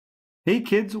Hey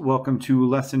kids, welcome to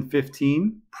Lesson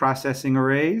 15, Processing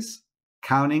Arrays,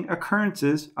 Counting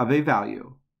Occurrences of a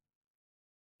Value.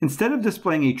 Instead of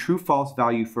displaying a true-false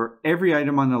value for every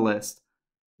item on the list,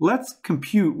 let's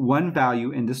compute one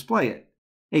value and display it.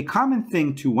 A common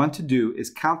thing to want to do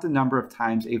is count the number of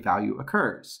times a value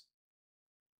occurs.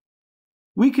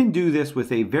 We can do this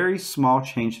with a very small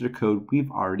change to the code we've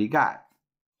already got.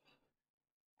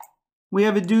 We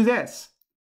have a do this.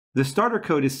 The starter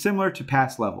code is similar to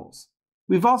past levels.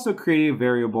 We've also created a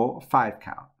variable 5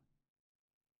 count.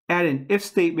 Add an if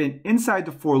statement inside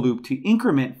the for loop to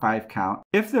increment 5 count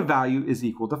if the value is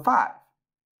equal to 5.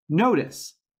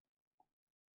 Notice,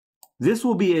 this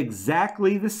will be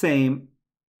exactly the same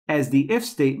as the if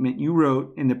statement you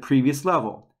wrote in the previous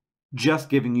level, just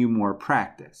giving you more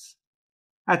practice.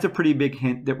 That's a pretty big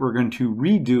hint that we're going to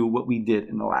redo what we did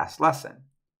in the last lesson.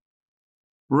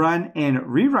 Run and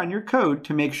rerun your code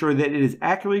to make sure that it is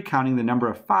accurately counting the number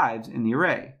of 5s in the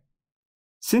array.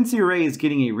 Since the array is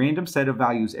getting a random set of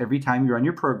values every time you run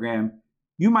your program,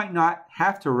 you might not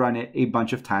have to run it a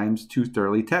bunch of times to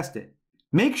thoroughly test it.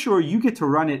 Make sure you get to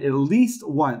run it at least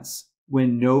once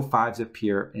when no 5s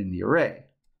appear in the array.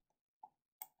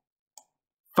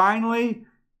 Finally,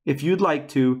 if you'd like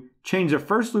to, change the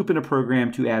first loop in a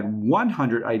program to add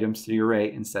 100 items to the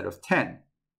array instead of 10.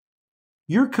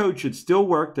 Your code should still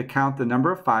work to count the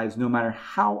number of 5s no matter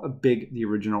how big the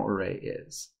original array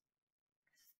is.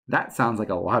 That sounds like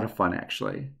a lot of fun,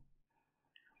 actually.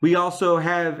 We also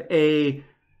have a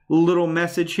little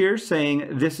message here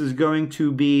saying this is going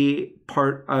to be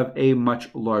part of a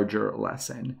much larger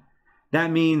lesson.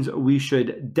 That means we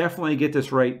should definitely get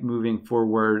this right moving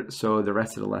forward so the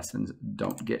rest of the lessons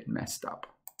don't get messed up.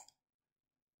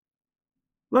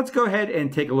 Let's go ahead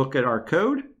and take a look at our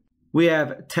code. We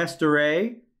have test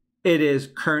array. It is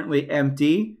currently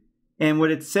empty. And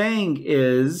what it's saying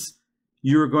is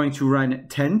you're going to run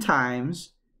 10 times.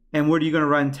 And what are you going to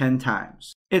run 10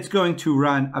 times? It's going to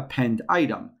run append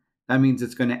item. That means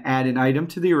it's going to add an item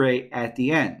to the array at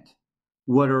the end.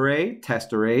 What array?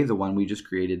 Test array, the one we just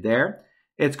created there.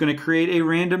 It's going to create a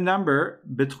random number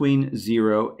between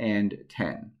 0 and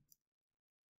 10.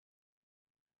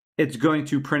 It's going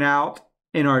to print out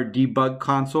in our debug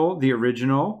console the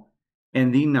original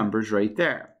and the numbers right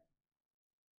there.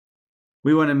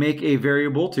 We want to make a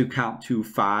variable to count to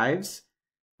 5s.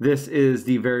 This is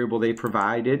the variable they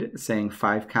provided saying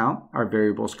 5 count. Our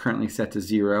variable is currently set to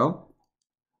 0.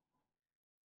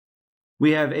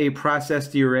 We have a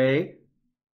processed array.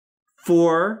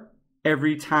 For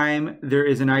every time there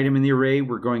is an item in the array,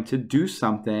 we're going to do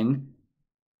something.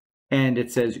 And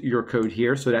it says your code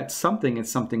here. So that something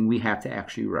is something we have to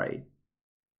actually write.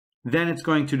 Then it's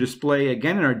going to display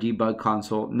again in our debug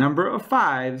console, number of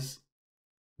 5s,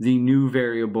 the new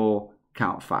variable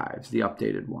count 5s, the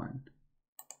updated one.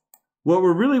 What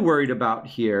we're really worried about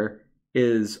here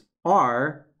is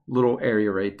our little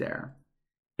area right there.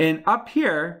 And up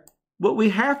here, what we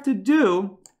have to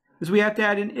do is we have to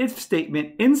add an if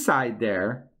statement inside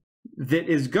there that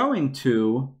is going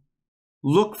to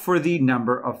look for the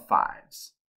number of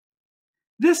 5s.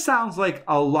 This sounds like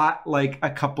a lot like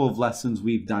a couple of lessons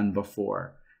we've done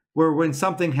before, where when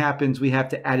something happens, we have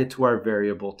to add it to our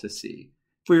variable to see.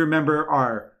 If we remember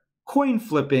our coin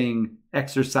flipping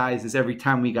exercises, every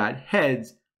time we got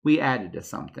heads, we added to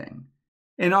something.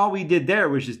 And all we did there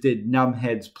was just did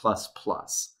numheads plus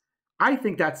plus. I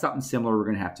think that's something similar we're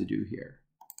going to have to do here.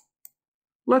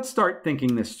 Let's start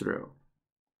thinking this through.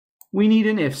 We need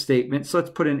an if statement, so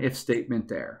let's put an if statement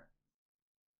there.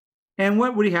 And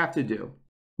what would we have to do?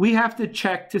 We have to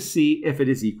check to see if it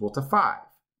is equal to 5.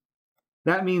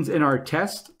 That means in our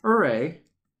test array,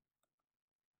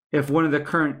 if one of the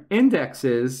current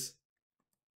indexes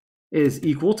is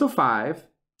equal to 5,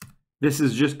 this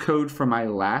is just code from my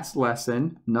last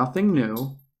lesson, nothing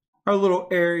new. Our little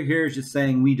error here is just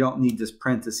saying we don't need this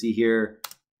parenthesis here.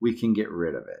 We can get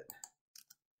rid of it.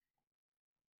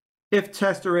 If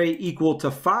test array equal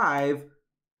to 5,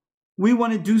 we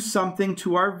want to do something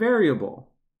to our variable.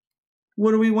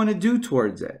 What do we want to do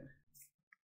towards it?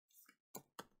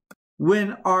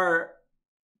 When our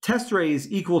test array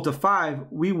is equal to 5,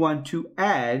 we want to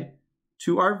add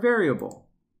to our variable.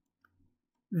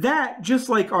 That, just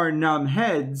like our num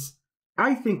heads,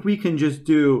 I think we can just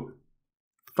do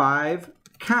 5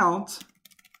 count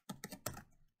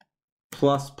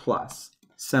plus plus,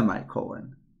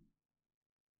 semicolon.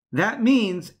 That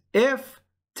means if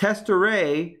test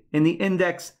array in the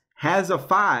index has a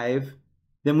 5,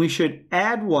 then we should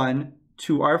add 1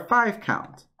 to our 5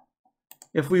 count.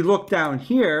 If we look down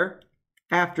here,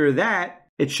 after that,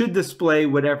 it should display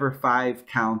whatever 5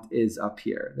 count is up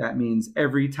here. That means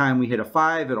every time we hit a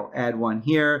 5, it'll add 1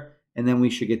 here. and then we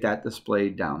should get that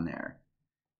displayed down there.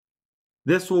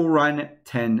 This will run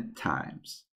 10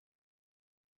 times.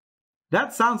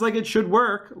 That sounds like it should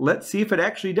work. Let's see if it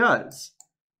actually does.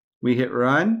 We hit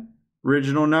run,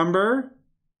 original number,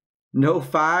 no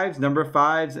fives, number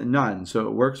fives, and none. So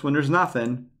it works when there's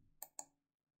nothing.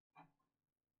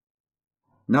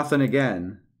 Nothing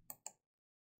again.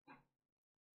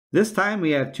 This time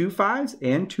we have 2 5s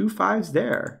and 2 5s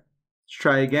there. Let's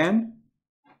try again.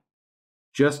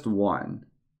 Just 1.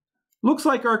 Looks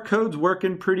like our code's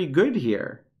working pretty good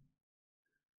here.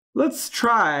 Let's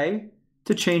try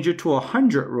to change it to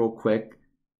 100 real quick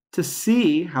to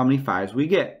see how many 5s we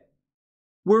get.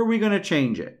 Where are we going to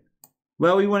change it?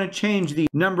 Well, we want to change the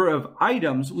number of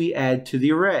items we add to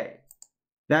the array.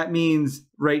 That means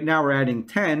right now we're adding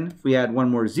 10. If we add one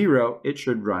more 0, it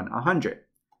should run 100.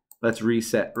 Let's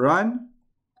reset run.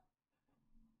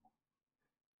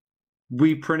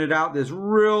 We printed out this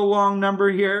real long number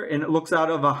here, and it looks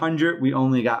out of 100, we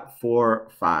only got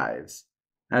 4 5s.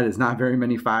 That is not very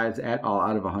many 5s at all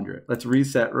out of 100. Let's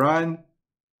reset run.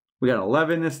 We got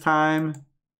 11 this time,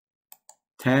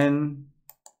 10,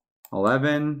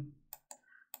 11.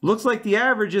 Looks like the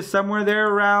average is somewhere there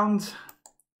around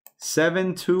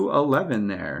 7 to 11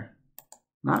 there.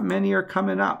 Not many are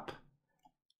coming up.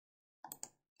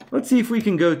 Let's see if we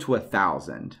can go to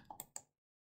 1,000.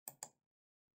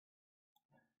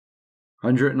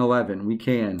 111, we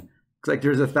can. Looks like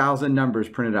there's 1,000 numbers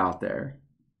printed out there.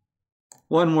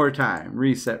 One more time,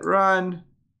 reset run,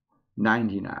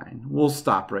 99. We'll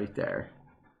stop right there.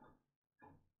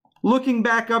 Looking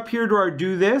back up here to our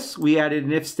do this, we added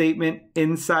an if statement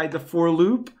inside the for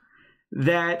loop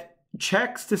that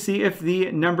checks to see if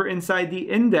the number inside the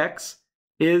index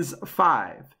is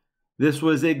 5. This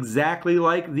was exactly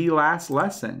like the last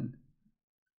lesson.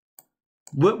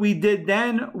 What we did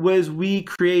then was we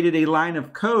created a line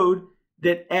of code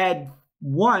that add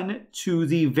 1 to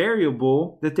the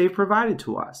variable that they provided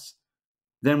to us.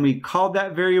 Then we called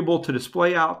that variable to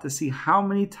display out to see how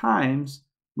many times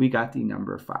we got the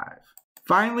number 5.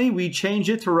 Finally, we changed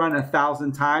it to run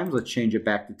 1,000 times. Let's change it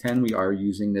back to 10. We are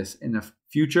using this in the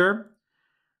future.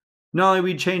 Not only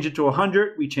we change it to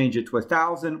 100, we changed it to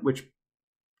 1,000, which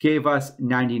gave us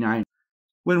 99.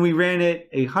 When we ran it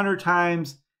 100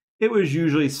 times, it was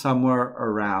usually somewhere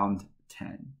around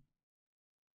 10.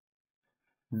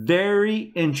 Very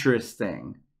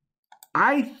interesting.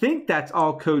 I think that's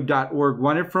all code.org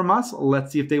wanted from us.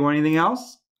 Let's see if they want anything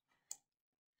else.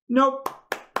 Nope.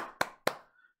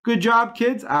 Good job,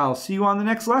 kids. I'll see you on the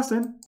next lesson.